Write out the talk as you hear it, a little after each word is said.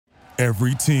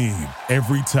Every team,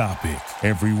 every topic,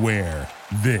 everywhere.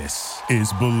 This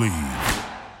is Believe.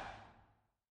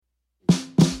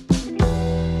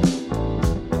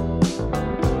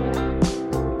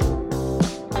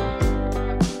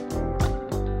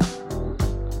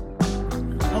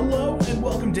 Hello and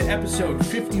welcome to episode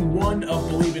 51 of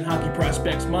Believe in Hockey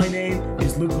Prospects. My name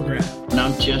is Luke LeGrand. And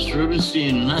I'm Jess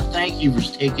Rubenstein, and I thank you for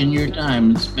taking your time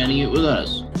and spending it with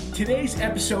us. Today's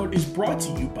episode is brought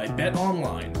to you by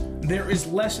BetOnline. There is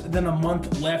less than a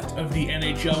month left of the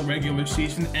NHL regular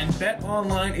season, and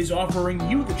BetOnline is offering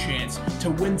you the chance to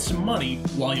win some money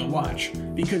while you watch.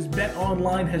 Because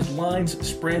BetOnline has lines,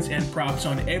 spreads, and props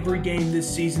on every game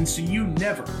this season, so you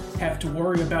never have to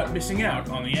worry about missing out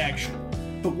on the action.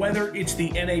 But whether it's the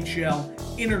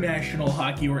NHL, international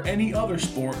hockey, or any other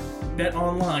sport,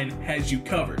 BetOnline has you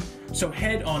covered. So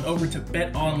head on over to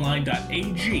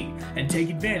betonline.ag and take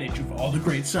advantage of all the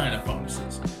great sign-up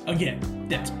bonuses. Again,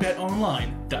 that's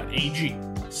betonline.ag.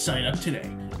 Sign up today.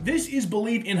 This is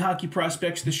Believe in Hockey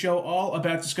Prospects, the show all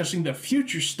about discussing the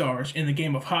future stars in the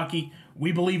game of hockey.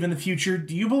 We believe in the future.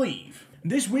 Do you believe?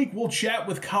 This week, we'll chat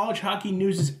with College Hockey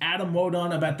News' Adam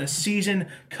Wodon about the season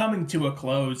coming to a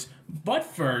close. But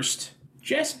first,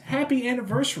 Jess, happy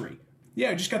anniversary.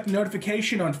 Yeah, I just got the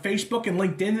notification on Facebook and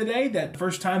LinkedIn today that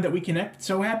first time that we connect.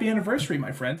 So happy anniversary,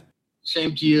 my friend.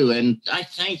 Same to you, and I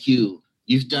thank you.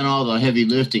 You've done all the heavy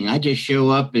lifting. I just show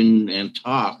up and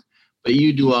talk, but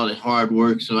you do all the hard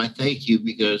work, so I thank you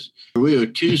because we were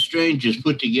two strangers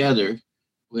put together.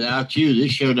 Without you,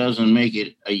 this show doesn't make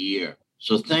it a year.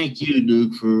 So thank you,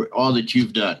 Luke, for all that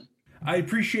you've done. I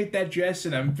appreciate that, Jess,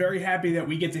 and I'm very happy that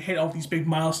we get to hit all these big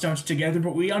milestones together,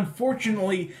 but we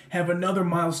unfortunately have another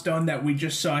milestone that we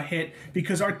just saw hit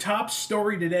because our top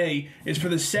story today is for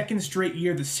the second straight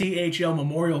year the CHL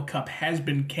Memorial Cup has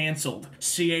been canceled.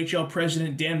 CHL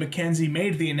President Dan McKenzie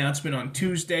made the announcement on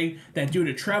Tuesday that due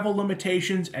to travel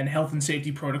limitations and health and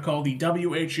safety protocol, the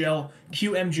WHL,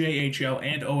 QMJHL,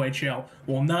 and OHL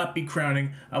will not be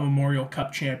crowning a Memorial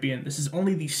Cup champion. This is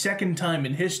only the second time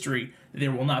in history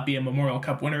there will not be a Memorial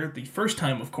Cup winner. The first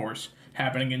time, of course,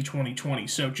 happening in 2020.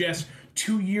 So, Jess,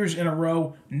 2 years in a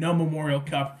row, no Memorial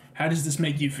Cup. How does this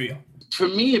make you feel? For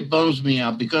me, it bums me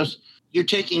out because you're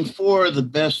taking four of the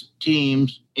best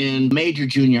teams in major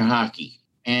junior hockey,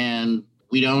 and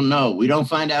we don't know. We don't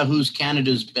find out who's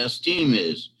Canada's best team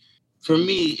is. For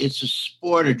me, it's a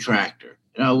sport attractor.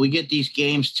 You know, we get these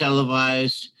games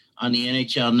televised on the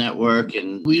NHL network,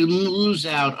 and we lose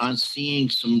out on seeing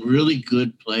some really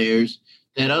good players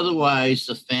that otherwise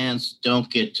the fans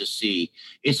don't get to see.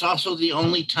 It's also the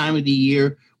only time of the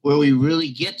year where we really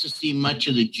get to see much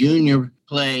of the junior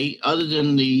play other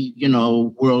than the,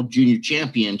 World Junior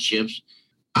Championships.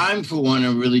 I'm, for one,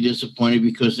 am really disappointed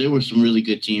because there were some really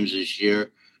good teams this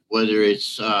year, whether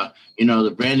it's,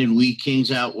 the Brandon Wheat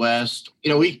Kings out west.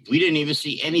 We didn't even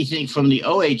see anything from the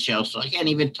OHL, so I can't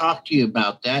even talk to you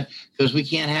about that because we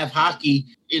can't have hockey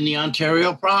in the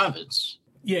Ontario province.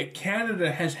 Yeah,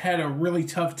 Canada has had a really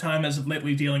tough time as of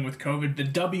lately dealing with COVID. The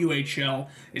WHL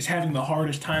is having the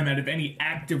hardest time out of any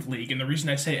active league, and the reason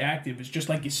I say active is just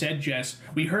like you said, Jess.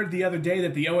 We heard the other day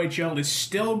that the OHL is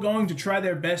still going to try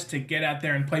their best to get out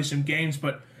there and play some games,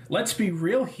 but let's be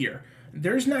real here.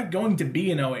 There's not going to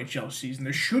be an OHL season.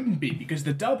 There shouldn't be because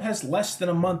the Dub has less than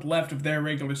a month left of their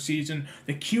regular season.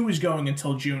 The Q is going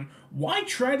until June. Why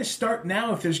try to start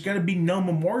now if there's going to be no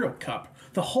Memorial Cup?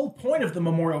 The whole point of the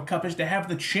Memorial Cup is to have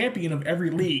the champion of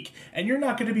every league, and you're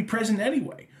not going to be present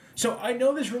anyway. So I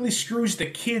know this really screws the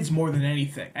kids more than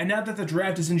anything. And now that the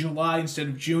draft is in July instead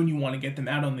of June, you want to get them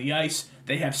out on the ice.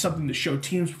 They have something to show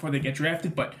teams before they get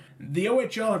drafted, but the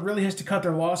OHL really has to cut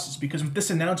their losses because with this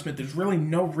announcement, there's really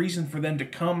no reason for them to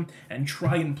come and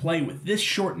try and play with this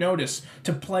short notice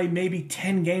to play maybe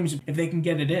 10 games if they can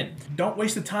get it in. Don't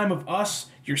waste the time of us,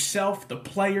 yourself, the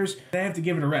players. They have to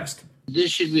give it a rest.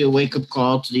 This should be a wake-up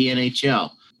call to the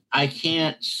NHL. I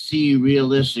can't see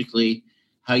realistically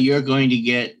how you're going to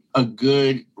get a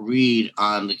good read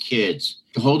on the kids.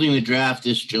 Holding the draft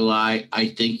this July, I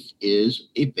think, is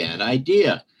a bad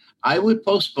idea. I would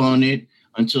postpone it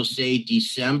until, say,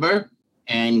 December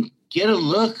and get a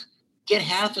look, get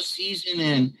half a season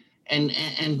in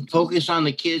and focus on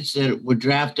the kids that were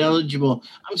draft eligible.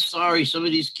 I'm sorry, some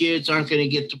of these kids aren't going to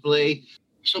get to play,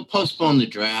 so postpone the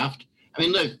draft. I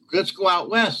mean, look, let's go out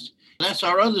west. That's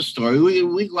our other story.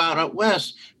 We go out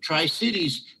west.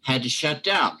 Tri-Cities had to shut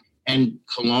down. And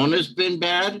Kelowna's been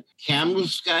bad.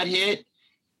 Kamloops got hit.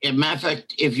 As a matter of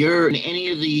fact, if you're in any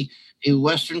of the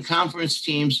Western Conference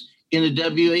teams in the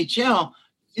WHL,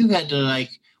 you've had to,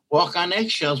 walk on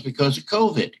eggshells because of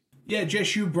COVID. Yeah,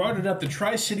 Jess, you brought it up. The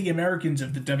Tri-City Americans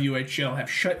of the WHL have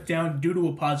shut down due to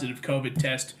a positive COVID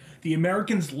test. The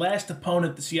Americans' last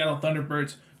opponent, the Seattle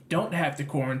Thunderbirds, don't have to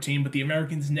quarantine, but the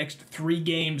Americans' next 3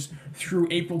 games through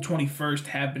April 21st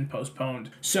have been postponed.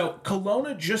 So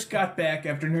Kelowna just got back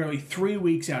after nearly 3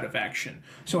 weeks out of action.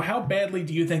 So how badly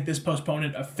do you think this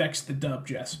postponement affects the Dub,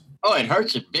 Jess? Oh, it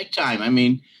hurts it big time. I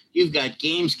mean, you've got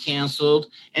games canceled,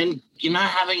 and you're not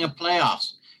having a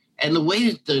playoffs. And the way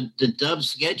that the Dub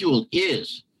schedule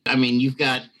is, I mean, you've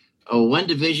got one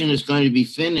division is going to be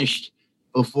finished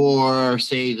before,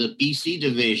 say, the BC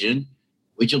division,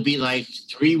 which will be like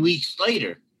 3 weeks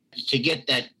later to get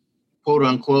that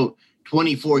quote-unquote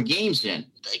 24 games in.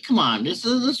 Come on,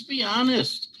 let's be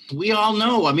honest. We all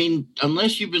know, I mean,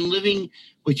 unless you've been living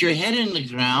with your head in the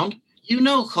ground, you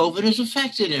know COVID has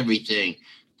affected everything.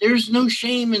 There's no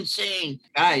shame in saying,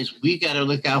 guys, we got to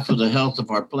look out for the health of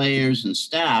our players and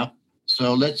staff.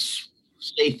 So let's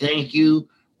say thank you.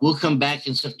 We'll come back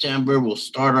in September. We'll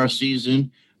start our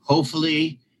season.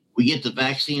 Hopefully, we get the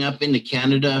vaccine up into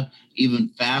Canada even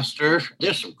faster.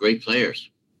 There's some great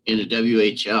players in the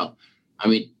WHL. I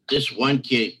mean, this one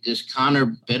kid, this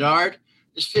Connor Bedard,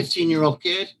 this 15-year-old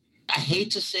kid, I hate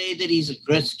to say that he's a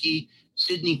Gretzky,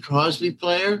 Sidney Crosby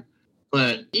player,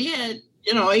 but he had,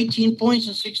 18 points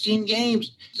in 16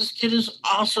 games. This kid is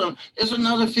awesome. There's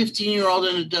another 15-year-old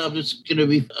in the Dub that's going to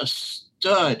be a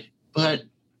stud, but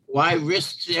why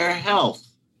risk their health?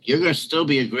 You're going to still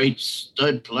be a great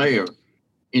stud player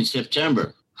in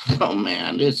September. Oh,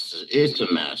 man, it's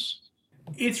a mess.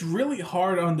 It's really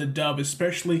hard on the Dub,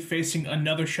 especially facing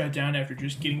another shutdown after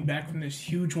just getting back from this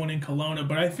huge one in Kelowna.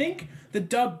 But I think the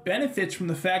Dub benefits from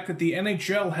the fact that the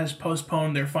NHL has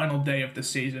postponed their final day of the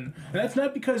season. And that's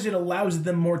not because it allows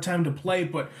them more time to play,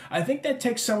 but I think that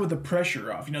takes some of the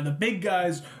pressure off. The big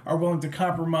guys are willing to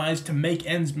compromise to make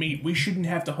ends meet. We shouldn't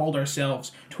have to hold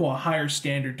ourselves to a higher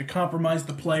standard to compromise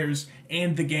the players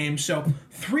and the game. So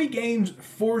 3 games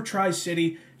for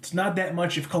Tri-City. It's not that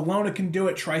much. If Kelowna can do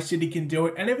it, Tri-City can do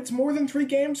it. And if it's more than 3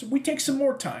 games, we take some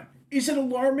more time. Is it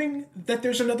alarming that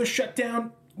there's another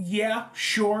shutdown? Yeah,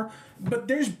 sure. But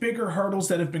there's bigger hurdles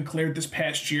that have been cleared this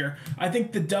past year. I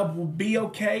think the Dub will be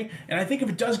okay. And I think if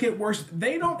it does get worse,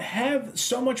 they don't have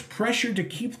so much pressure to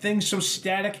keep things so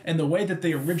static and the way that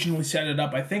they originally set it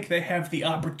up. I think they have the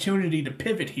opportunity to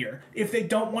pivot here. If they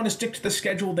don't want to stick to the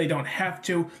schedule, they don't have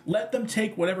to. Let them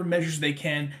take whatever measures they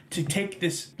can to take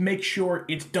this, make sure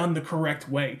it's done the correct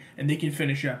way, and they can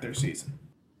finish out their season.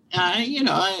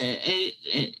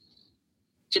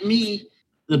 To me,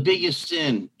 the biggest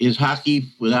sin is hockey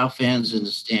without fans in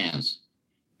the stands,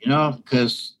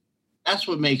 because that's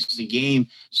what makes the game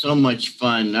so much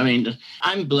fun. I mean,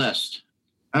 I'm blessed.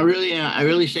 I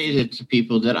really say that to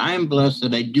people, that I am blessed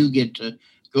that I do get to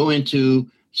go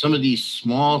into some of these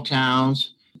small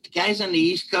towns. The guys on the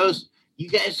East Coast, you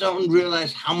guys don't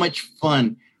realize how much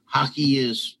fun hockey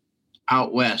is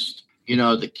out west.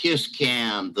 The kiss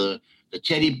cam, the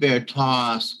teddy bear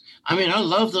toss. I mean, I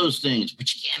love those things,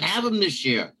 but you can't have them this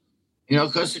year,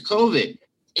 because of COVID.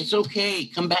 It's okay.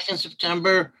 Come back in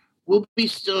September. We'll be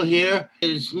still here.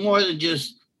 It's more than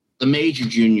just the major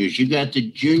juniors. You got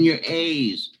the junior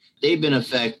A's. They've been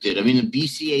affected. I mean, the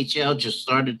BCHL just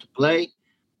started to play.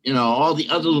 All the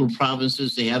other little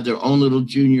provinces, they have their own little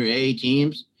junior A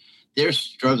teams. They're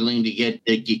struggling to get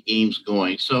games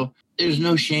going. So there's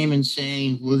no shame in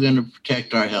saying we're going to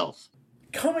protect our health.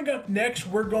 Coming up next,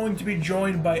 we're going to be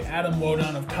joined by Adam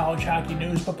Wodon of College Hockey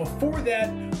News. But before that,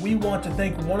 we want to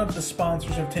thank one of the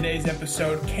sponsors of today's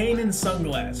episode, Kaenon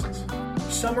Sunglasses.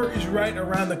 Summer is right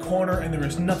around the corner, and there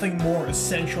is nothing more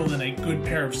essential than a good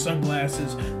pair of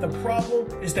sunglasses. The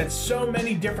problem is that so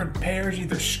many different pairs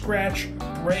either scratch,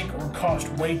 break, or cost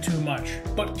way too much.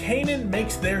 But Kaenon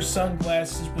makes their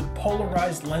sunglasses with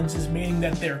polarized lenses, meaning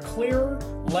that they're clearer,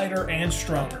 lighter, and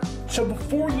stronger. So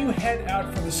before you head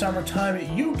out for the summertime,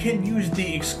 you can use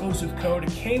the exclusive code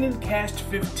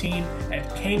KaenonCast15 at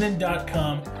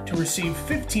Kaenon.com to receive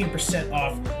 15%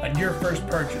 off on your first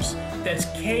purchase. That's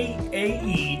KaenonCast15.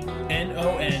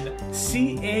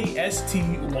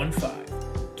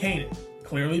 Kaenon,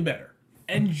 clearly better.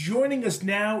 And joining us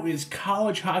now is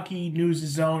College Hockey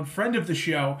News' own friend of the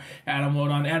show, Adam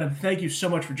Wodon. Adam, thank you so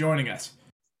much for joining us.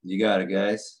 You got it,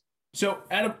 guys. So,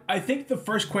 Adam, I think the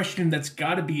first question that's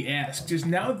got to be asked is,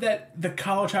 now that the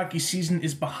college hockey season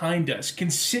is behind us,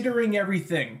 considering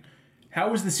everything,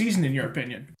 how was the season in your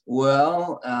opinion?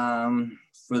 Well,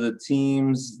 for the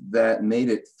teams that made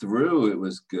it through, it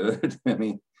was good. I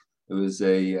mean, it was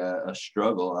a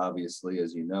struggle, obviously,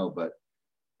 as you know, but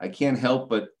I can't help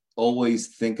but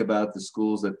always think about the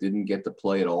schools that didn't get to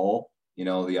play at all.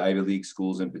 The Ivy League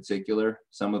schools in particular,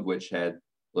 some of which had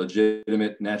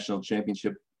legitimate national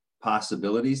championship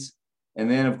possibilities. And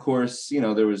then, of course,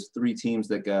 there was 3 teams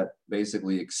that got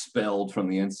basically expelled from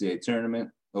the NCAA tournament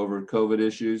over COVID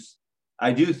issues.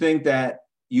 I do think that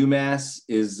UMass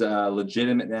is a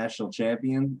legitimate national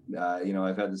champion.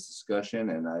 I've had this discussion,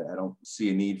 and I don't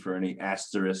see a need for any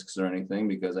asterisks or anything,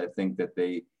 because I think that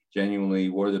they genuinely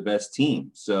were the best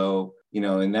team. So,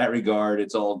 in that regard,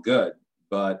 it's all good.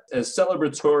 But as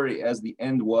celebratory as the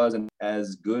end was, and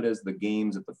as good as the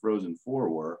games at the Frozen Four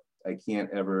were, I can't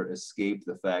ever escape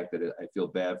the fact that I feel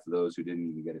bad for those who didn't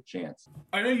even get a chance.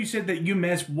 I know you said that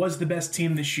UMass was the best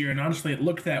team this year, and honestly, it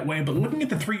looked that way. But looking at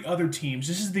the 3 other teams,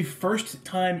 this is the first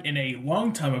time in a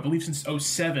long time, I believe since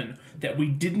 2007, that we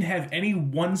didn't have any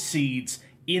 1 seeds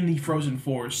in the Frozen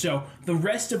Four. So the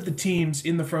rest of the teams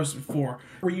in the Frozen Four,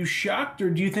 were you shocked, or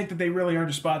do you think that they really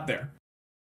earned a spot there?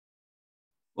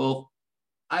 Well,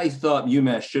 I thought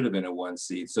UMass should have been a 1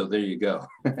 seed, so there you go.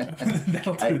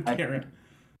 That'll do it, Karen.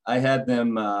 I had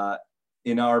them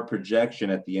in our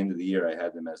projection at the end of the year. I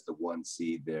had them as the 1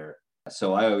 seed there.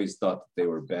 So I always thought that they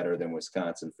were better than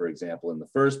Wisconsin, for example, in the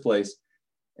first place.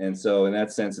 And so in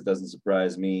that sense, it doesn't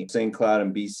surprise me. St. Cloud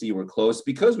and BC were close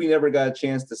because we never got a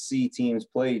chance to see teams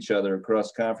play each other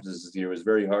across conferences this year. It was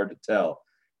very hard to tell.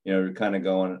 We're kind of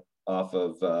going off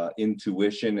of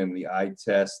intuition and the eye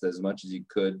test as much as you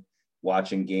could,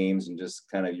 watching games and just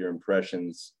kind of your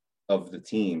impressions of the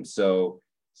team. So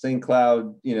St.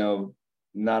 Cloud,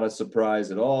 not a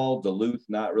surprise at all. Duluth,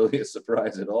 not really a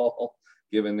surprise at all,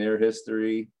 given their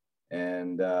history.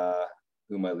 And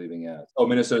who am I leaving out? Oh,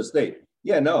 Minnesota State.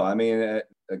 Yeah, no, I mean,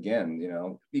 again,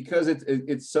 because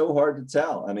it's so hard to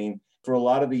tell. I mean, for a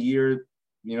lot of the year,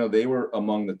 they were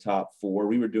among the top 4.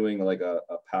 We were doing like a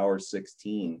Power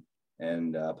 16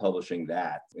 and publishing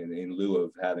that in lieu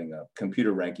of having a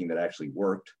computer ranking that actually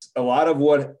worked. A lot of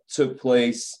what took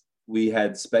place, we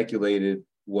had speculated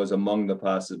was among the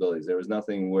possibilities. There was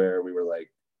nothing where we were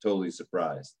like totally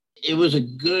surprised. It was a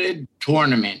good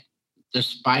tournament,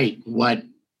 despite what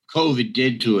COVID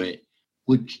did to it,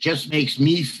 which just makes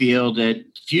me feel that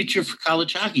the future for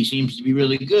college hockey seems to be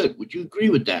really good. Would you agree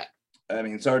with that? I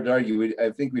mean, it's hard to argue. I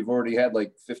think we've already had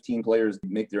like 15 players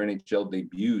make their NHL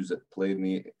debuts that played in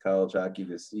the college hockey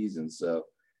this season. So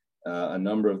a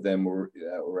number of them were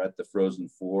at the Frozen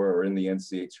Four or in the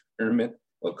NCAA tournament.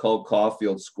 Well, Cole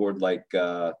Caulfield scored like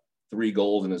 3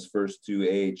 goals in his first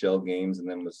 2 AHL games and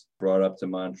then was brought up to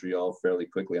Montreal fairly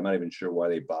quickly. I'm not even sure why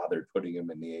they bothered putting him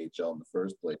in the AHL in the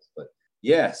first place. But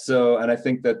yeah, and I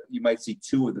think that you might see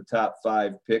 2 of the top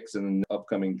 5 picks in the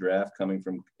upcoming draft coming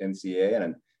from NCAA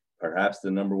and perhaps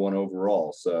the number 1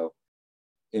 overall. So,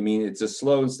 I mean, it's a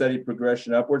slow and steady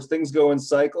progression upwards. Things go in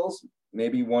cycles.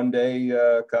 Maybe one day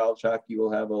college hockey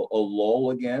will have a lull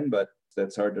again, but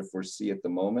that's hard to foresee at the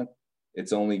moment.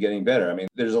 It's only getting better. I mean,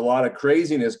 there's a lot of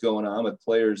craziness going on with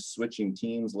players switching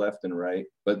teams left and right.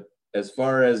 But as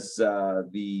far as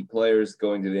the players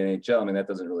going to the NHL, I mean, that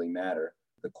doesn't really matter.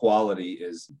 The quality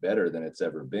is better than it's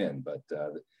ever been. But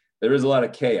there is a lot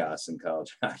of chaos in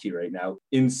college hockey right now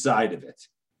inside of it.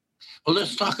 Well,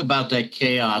 let's talk about that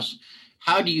chaos.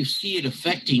 How do you see it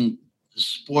affecting the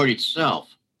sport itself?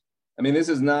 I mean, this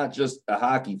is not just a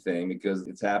hockey thing because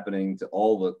it's happening to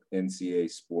all the NCAA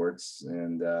sports.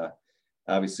 And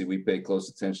obviously we pay close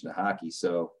attention to hockey.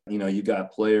 So, you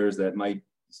got players that might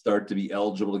start to be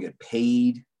eligible to get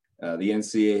paid. The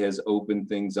NCAA has opened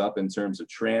things up in terms of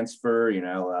transfer. You're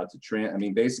not allowed to I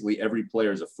mean, basically every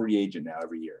player is a free agent now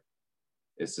every year.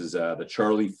 This is the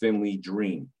Charlie Finley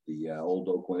dream, the old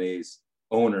Oakland A's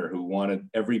owner who wanted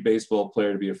every baseball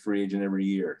player to be a free agent every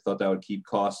year. Thought that would keep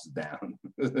costs down.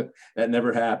 That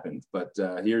never happened, but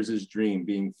here's his dream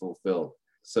being fulfilled.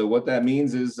 So what that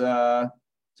means is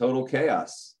total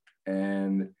chaos.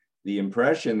 And the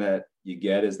impression that you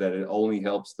get is that it only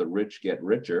helps the rich get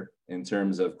richer in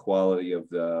terms of quality of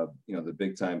the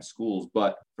big time schools.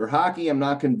 But for hockey, I'm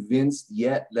not convinced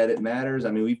yet that it matters.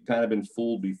 I mean, we've kind of been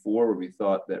fooled before where we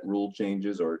thought that rule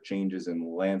changes or changes in the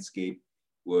landscape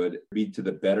would be to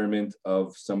the betterment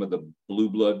of some of the blue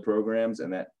blood programs.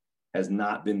 And that has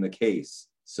not been the case.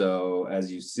 So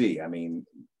as you see, I mean,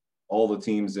 all the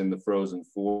teams in the Frozen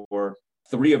Four,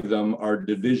 3 of them are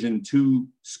Division II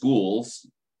schools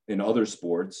in other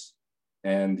sports.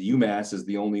 And UMass is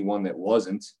the only one that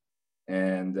wasn't.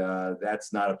 And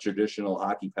that's not a traditional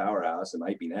hockey powerhouse. It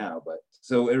might be now, but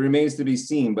so it remains to be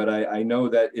seen. But I know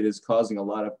that it is causing a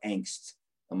lot of angst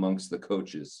amongst the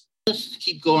coaches. Let's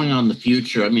keep going on the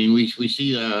future. I mean, we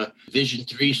see Division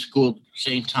III school,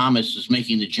 St. Thomas, is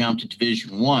making the jump to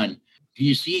Division I. Do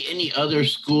you see any other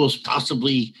schools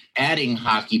possibly adding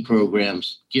hockey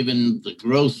programs, given the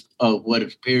growth of what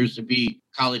appears to be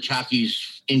college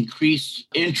hockey's increased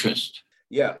interest?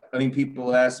 Yeah, I mean,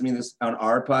 people ask me this on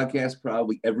our podcast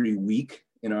probably every week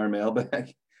in our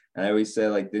mailbag. And I always say,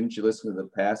 like, didn't you listen to the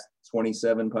past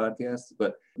 27 podcasts?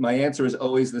 But my answer is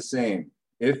always the same.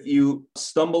 If you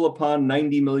stumble upon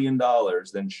 $90 million,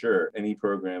 then sure, any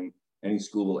program, any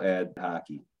school will add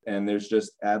hockey. And there's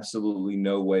just absolutely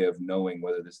no way of knowing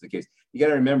whether this is the case. You got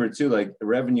to remember, too, like, the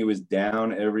revenue is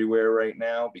down everywhere right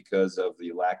now because of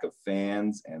the lack of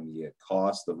fans and the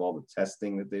cost of all the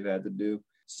testing that they've had to do.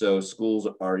 So schools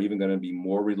are even going to be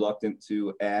more reluctant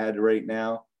to add right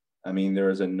now. I mean, there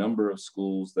is a number of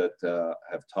schools that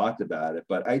have talked about it,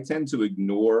 but I tend to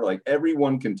ignore, like,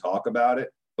 everyone can talk about it,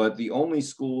 but the only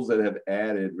schools that have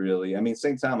added really, I mean,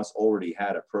 St. Thomas already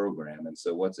had a program. And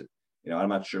so what's it, I'm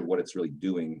not sure what it's really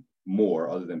doing more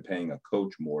other than paying a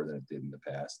coach more than it did in the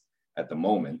past at the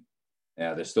moment.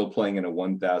 They're still playing in a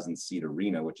 1,000 seat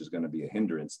arena, which is going to be a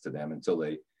hindrance to them until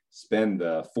they spend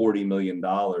 $40 million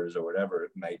or whatever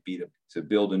it might be to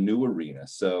build a new arena.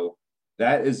 So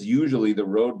that is usually the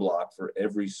roadblock for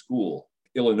every school.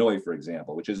 Illinois, for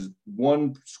example, which is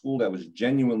one school that was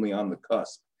genuinely on the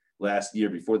cusp last year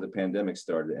before the pandemic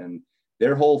started. And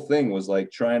their whole thing was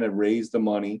like trying to raise the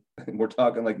money. We're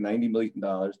talking like $90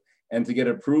 million, and to get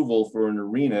approval for an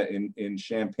arena in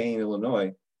Champaign,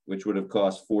 Illinois, which would have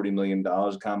cost $40 million,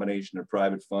 combination of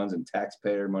private funds and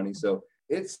taxpayer money. So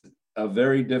it's a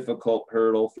very difficult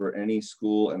hurdle for any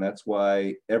school. And that's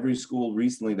why every school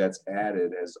recently that's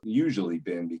added has usually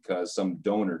been because some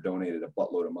donor donated a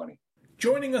buttload of money.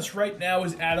 Joining us right now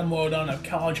is Adam Lodon of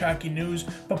College Hockey News,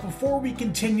 but before we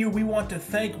continue, we want to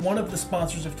thank one of the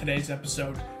sponsors of today's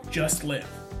episode, Just Live.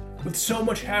 With so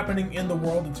much happening in the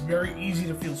world, it's very easy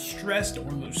to feel stressed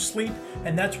or lose sleep,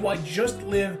 and that's why Just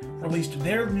Live released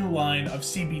their new line of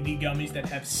CBD gummies that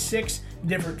have 6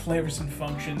 different flavors and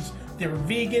functions. They're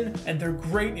vegan, and they're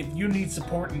great if you need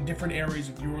support in different areas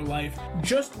of your life.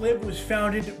 Just Live was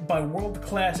founded by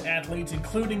world-class athletes,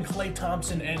 including Klay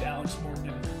Thompson and Alex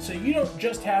Morgan. So you don't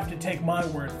just have to take my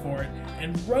word for it.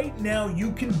 And right now,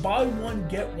 you can buy one,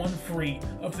 get one free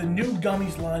of the new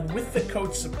gummies line with the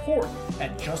code SUPPORT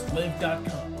at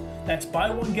justlive.com. That's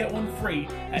buy one, get one free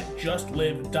at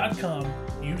justlive.com.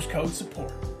 Use code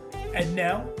SUPPORT. And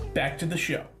now, back to the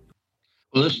show.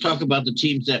 Well, let's talk about the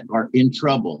teams that are in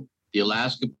trouble. The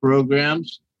Alaska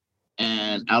programs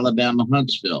and Alabama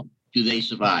Huntsville. Do they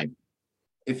survive?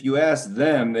 If you ask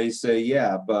them, they say,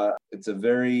 yeah, but it's a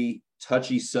very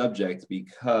touchy subject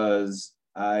because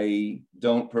I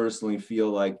don't personally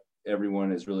feel like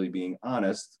everyone is really being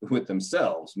honest with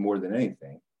themselves more than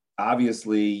anything.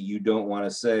 Obviously, you don't want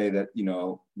to say that,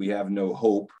 we have no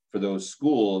hope for those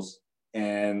schools.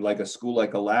 And like a school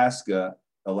like Alaska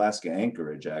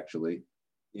Anchorage actually,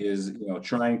 is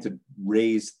trying to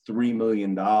raise $3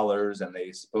 million, and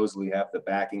they supposedly have the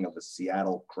backing of the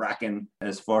Seattle Kraken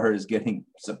as far as getting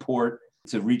support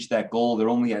to reach that goal. They're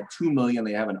only at $2 million.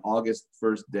 They have an August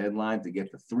 1st deadline to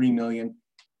get to $3 million.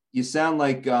 You sound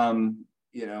like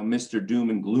Mr. Doom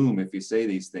and Gloom if you say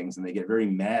these things, and they get very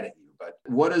mad at you. But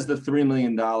what does the $3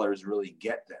 million really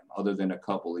get them other than a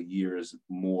couple of years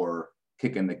more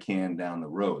kicking the can down the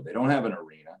road? They don't have an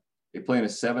arena. They play in a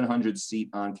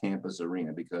 700-seat on-campus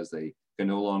arena because they can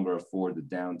no longer afford the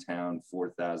downtown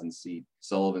 4,000-seat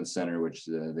Sullivan Center, which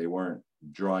they weren't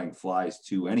drawing flies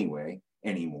to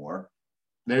anymore.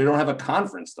 They don't have a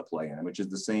conference to play in, which is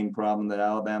the same problem that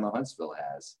Alabama Huntsville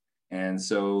has. And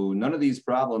so none of these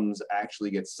problems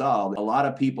actually get solved. A lot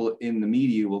of people in the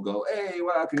media will go, hey,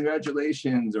 wow,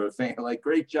 congratulations, or like,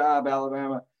 great job,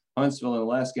 Alabama Huntsville and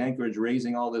Alaska Anchorage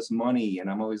raising all this money. And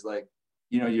I'm always like,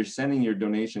 you're sending your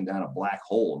donation down a black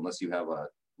hole unless you have a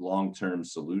long-term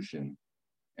solution.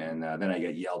 And then I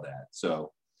get yelled at.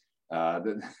 So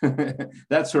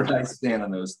that's where I stand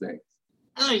on those things.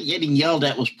 Getting yelled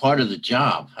at was part of the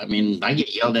job. I mean, I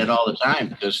get yelled at all the time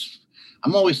because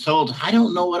I'm always told, I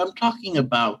don't know what I'm talking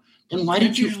about. Then why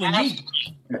did you ask me?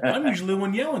 I'm usually the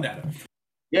one yelling at him.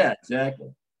 Yeah,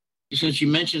 exactly. Since you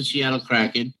mentioned Seattle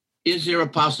Kraken, is there a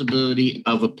possibility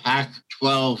of a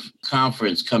Pac-12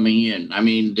 conference coming in? I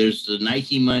mean, there's the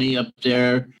Nike money up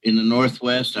there in the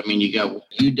Northwest. I mean, you got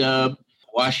UW,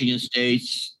 Washington State,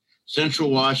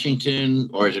 Central Washington,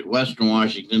 or is it Western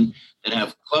Washington, that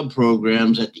have club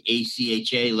programs at the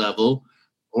ACHA level.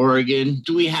 Oregon,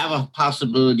 do we have a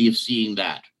possibility of seeing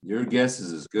that? Your guess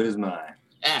is as good as mine.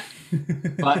 Yeah.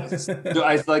 But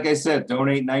like I said,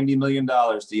 donate $90 million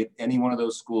to any one of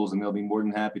those schools, and they'll be more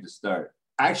than happy to start.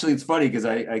 Actually, it's funny because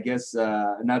I guess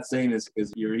I'm not saying this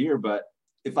because you're here, but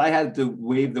if I had to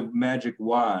wave the magic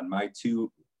wand, my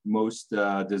two most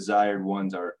desired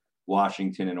ones are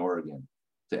Washington and Oregon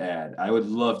to add. I would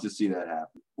love to see that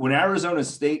happen. When Arizona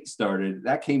State started,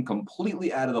 that came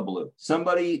completely out of the blue.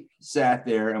 Somebody sat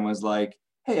there and was like,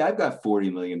 hey, I've got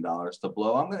 $40 million to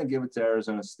blow. I'm going to give it to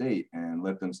Arizona State and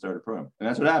let them start a program. And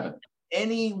that's what happened.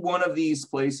 Any one of these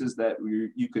places that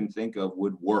you can think of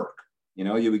would work. You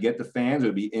know, you would get the fans. It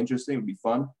would be interesting. It would be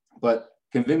fun. But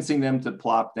convincing them to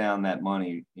plop down that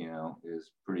money, you know,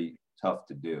 is pretty tough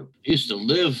to do. I used to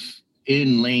live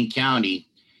in Lane County.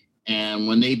 And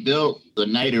when they built the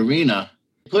Knight Arena,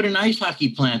 they put an ice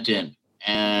hockey plant in.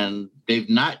 And they've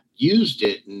not used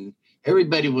it. And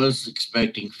everybody was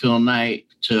expecting Phil Knight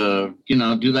to, you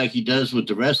know, do like he does with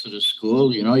the rest of the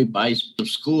school. You know, he buys the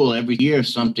school every year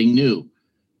something new.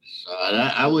 So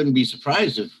I wouldn't be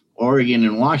surprised if Oregon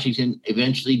and Washington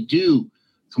eventually do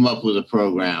come up with a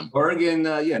program. Oregon,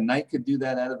 Knight could do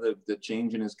that out of the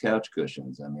change in his couch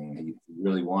cushions. I mean, he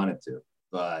really wanted to.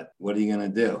 But what are you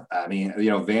going to do? I mean, you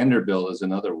know, Vanderbilt is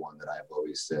another one that I've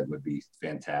always said would be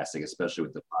fantastic, especially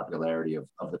with the popularity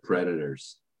of the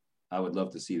Predators. I would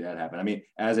love to see that happen. I mean,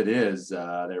 as it is,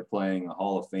 they're playing a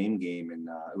Hall of Fame game, and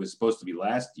it was supposed to be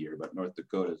last year, but North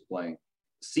Dakota is playing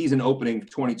season opening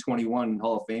 2021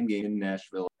 Hall of Fame game in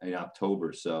Nashville in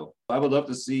October. So I would love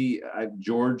to see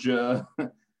Georgia,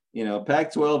 you know,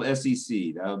 Pac-12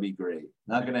 SEC. That would be great.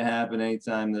 Not going to happen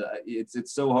anytime.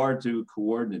 It's so hard to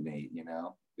coordinate, you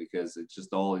know, because it's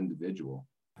just all individual.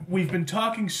 We've been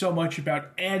talking so much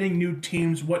about adding new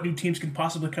teams, what new teams can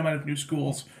possibly come out of new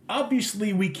schools.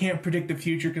 Obviously, we can't predict the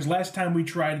future because last time we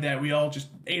tried that, we all just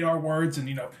ate our words and,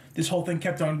 you know, this whole thing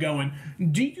kept on going.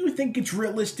 Do you think it's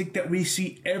realistic that we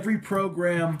see every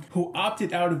program who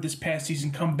opted out of this past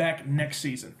season come back next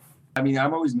season? I mean,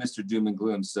 I'm always Mr. Doom and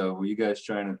Gloom, so were you guys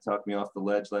trying to talk me off the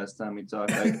ledge last time we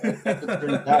talked?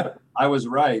 I was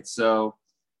right, so...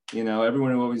 You know,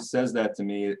 everyone who always says that to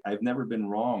me, I've never been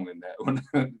wrong in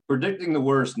that. Predicting the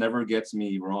worst never gets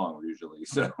me wrong, usually.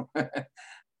 So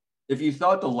if you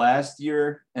thought the last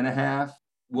year and a half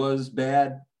was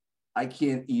bad, I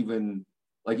can't even,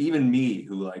 like even me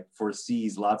who like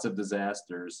foresees lots of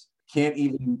disasters, can't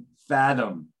even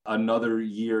fathom another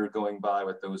year going by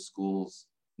with those schools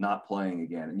not playing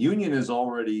again. And Union has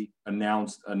already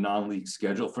announced a non-league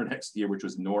schedule for next year, which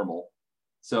was normal.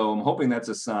 So I'm hoping that's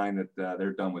a sign that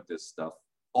they're done with this stuff.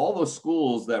 All those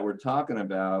schools that we're talking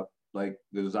about, like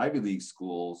those Ivy League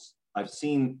schools, I've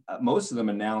seen most of them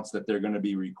announce that they're going to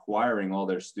be requiring all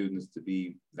their students to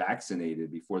be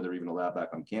vaccinated before they're even allowed back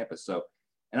on campus. So,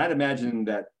 and I'd imagine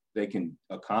that they can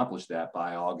accomplish that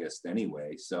by August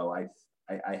anyway. So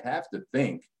I have to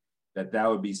think that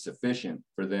would be sufficient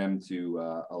for them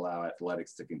to allow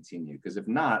athletics to continue. Because if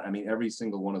not, I mean, every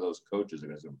single one of those coaches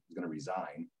is going to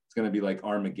resign. It's going to be like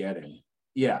Armageddon.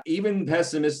 Yeah, even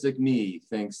pessimistic me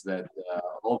thinks that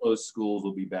all those schools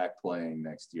will be back playing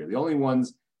next year. The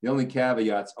only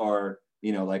caveats are,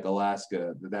 you know, like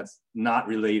Alaska, that's not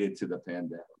related to the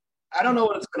pandemic. I don't know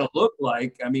what it's going to look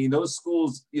like. I mean, those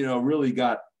schools, you know, really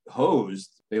got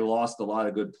hosed. They lost a lot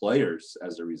of good players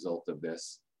as a result of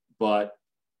this, but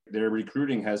their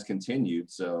recruiting has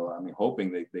continued. So I'm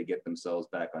hoping they get themselves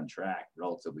back on track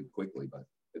relatively quickly, but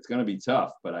it's going to be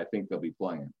tough, but I think they'll be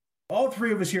playing. All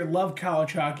three of us here love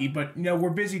college hockey, but, you know, we're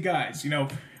busy guys. You know,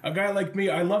 a guy like me,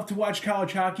 I love to watch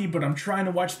college hockey, but I'm trying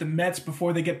to watch the Mets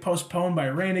before they get postponed by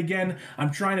rain again.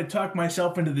 I'm trying to talk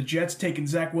myself into the Jets taking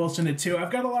Zach Wilson at 2.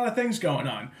 I've got a lot of things going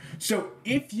on. So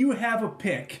if you have a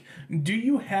pick, do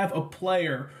you have a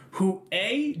player who,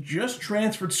 A, just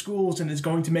transferred schools and is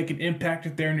going to make an impact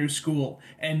at their new school,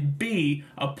 and B,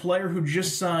 a player who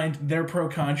just signed their pro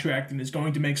contract and is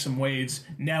going to make some waves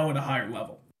now at a higher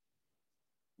level?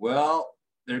 Well,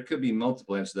 there could be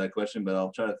multiple answers to that question, but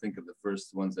I'll try to think of the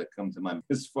first ones that come to mind.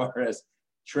 As far as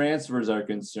transfers are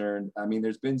concerned, I mean,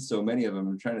 there's been so many of them.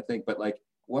 I'm trying to think, but like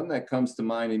one that comes to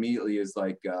mind immediately is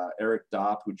like Eric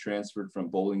Dopp, who transferred from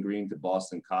Bowling Green to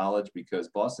Boston College, because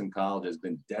Boston College has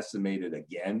been decimated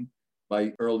again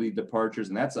by early departures.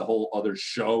 And that's a whole other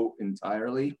show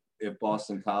entirely. If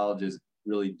Boston College is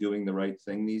really doing the right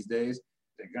thing these days,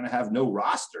 they're going to have no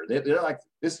roster. They're like,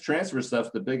 this transfer stuff's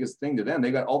the biggest thing to them.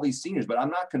 They got all these seniors, but I'm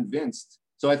not convinced.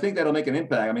 So I think that'll make an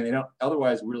impact. I mean, they don't,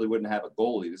 otherwise really wouldn't have a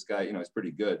goalie. This guy, you know, is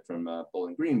pretty good from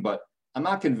Bowling Green, but I'm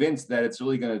not convinced that it's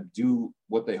really going to do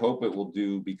what they hope it will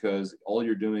do, because all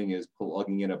you're doing is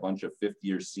plugging in a bunch of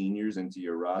fifth-year seniors into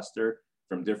your roster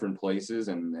from different places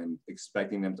and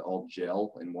expecting them to all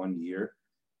gel in 1 year,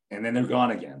 and then they're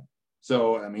gone again.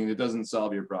 So, I mean, it doesn't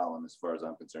solve your problem as far as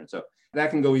I'm concerned. So that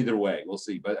can go either way. We'll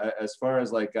see. But as far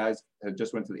as like guys that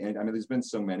just went to the end, I mean, there's been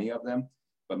so many of them.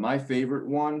 But my favorite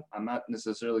one, I'm not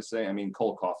necessarily saying, I mean,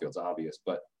 Cole Caulfield's obvious,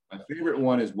 but My favorite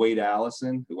one is Wade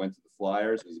Allison, who went to the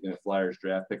Flyers. He's been a Flyers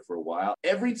draft pick for a while.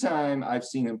 Every time I've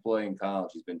seen him play in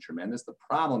college, he's been tremendous. The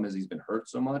problem is he's been hurt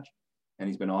so much, and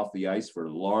he's been off the ice for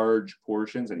large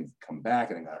portions, and he's come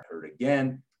back and then got hurt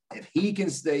again. If he can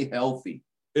stay healthy,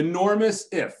 enormous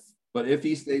if, but if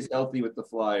he stays healthy with the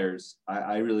Flyers,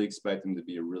 I really expect him to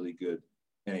be a really good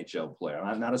NHL player.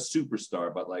 Not a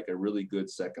superstar, but like a really good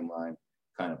second line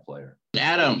kind of player.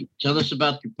 Adam, tell us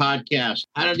about your podcast.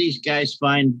 How do these guys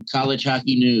find college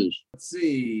hockey news? Let's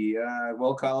see.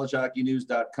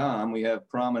 collegehockeynews.com. We have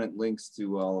prominent links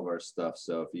to all of our stuff.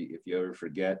 So if you ever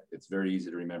forget, it's very easy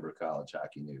to remember College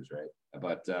Hockey News, right?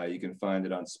 But you can find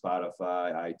it on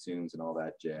Spotify, iTunes, and all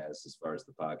that jazz as far as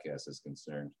the podcast is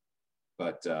concerned.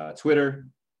 But Twitter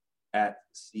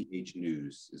 @CH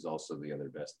News is also the other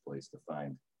best place to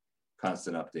find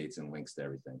constant updates and links to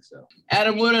everything. So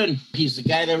Adam Wooden, he's the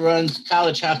guy that runs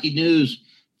College Hockey News.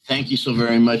 Thank you so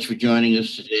very much for joining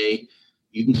us today.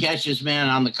 You can catch this man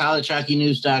on the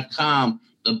collegehockeynews.com,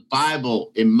 the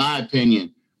Bible, in my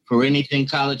opinion, for anything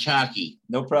college hockey.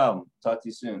 No problem. Talk to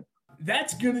you soon.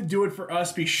 That's going to do it for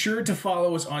us. Be sure to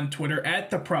follow us on Twitter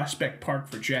 @The Prospect Park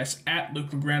for Jess, @Luke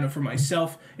Lograno for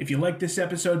myself. If you like this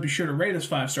episode, be sure to rate us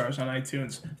 5 stars on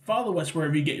iTunes. Follow us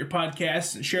wherever you get your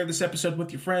podcasts and share this episode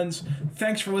with your friends.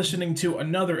 Thanks for listening to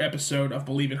another episode of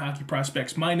Believe in Hockey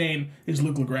Prospects. My name is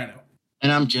Luke Lograno.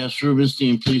 And I'm Jess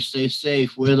Rubenstein. Please stay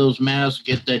safe, wear those masks,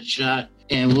 get that shot,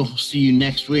 and we'll see you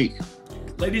next week.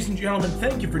 Ladies and gentlemen,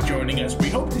 thank you for joining us. We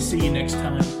hope to see you next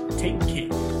time. Take care.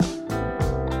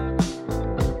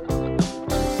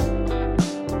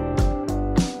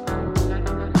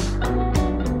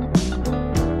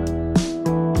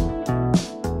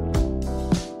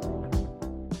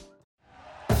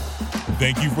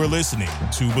 Thank you for listening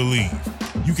to Believe.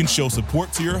 You can show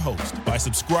support to your host by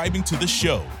subscribing to the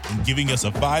show and giving us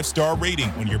a 5-star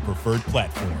rating on your preferred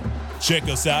platform. Check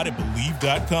us out at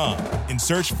Believe.com and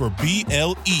search for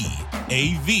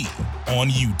BLEAV on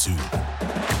YouTube.